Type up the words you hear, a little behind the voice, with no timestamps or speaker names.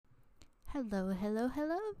Hello,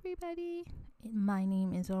 everybody. My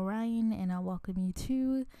name is Orion, and I welcome you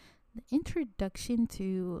to the introduction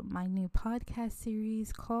to my new podcast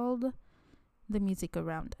series called The Music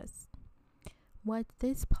Around Us. What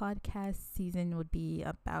this podcast season would be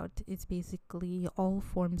about is basically all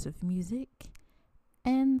forms of music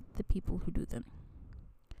and the people who do them.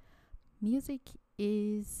 Music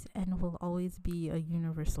is and will always be a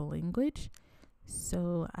universal language,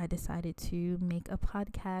 so I decided to make a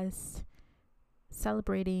podcast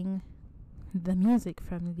celebrating the music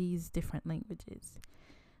from these different languages.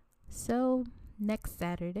 So next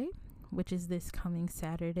Saturday, which is this coming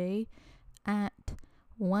Saturday at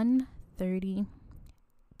 1:30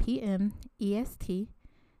 p.m. EST,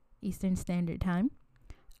 Eastern Standard Time,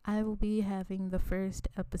 I will be having the first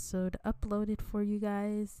episode uploaded for you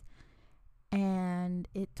guys, and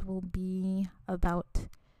it will be about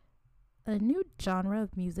a new genre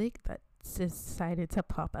of music that's decided to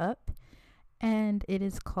pop up, and it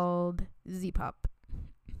is called Z-pop.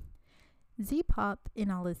 Z-pop,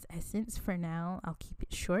 in all its essence, for now, I'll keep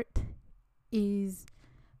it short, is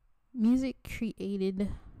music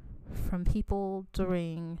created from people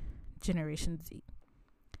during Generation Z,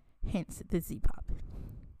 hence the Z-pop.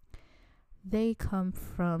 They come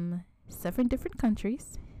from 7 different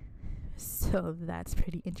countries, so that's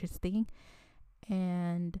pretty interesting,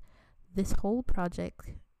 and this whole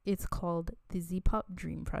project is called the Z-pop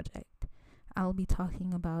Dream Project. I'll be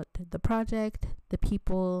talking about the project, the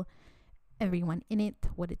people, everyone in it,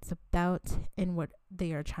 what it's about, and what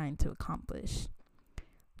they are trying to accomplish.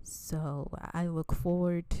 So I look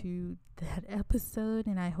forward to that episode,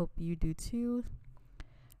 and I hope you do too.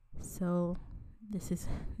 So this is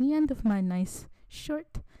the end of my nice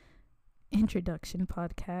short introduction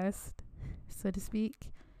podcast, so to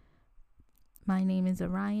speak. My name is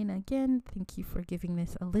Orion again. Thank you for giving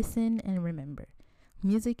this a listen, and remember,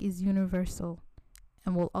 music is universal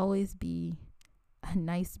and will always be a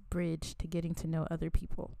nice bridge to getting to know other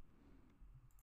people.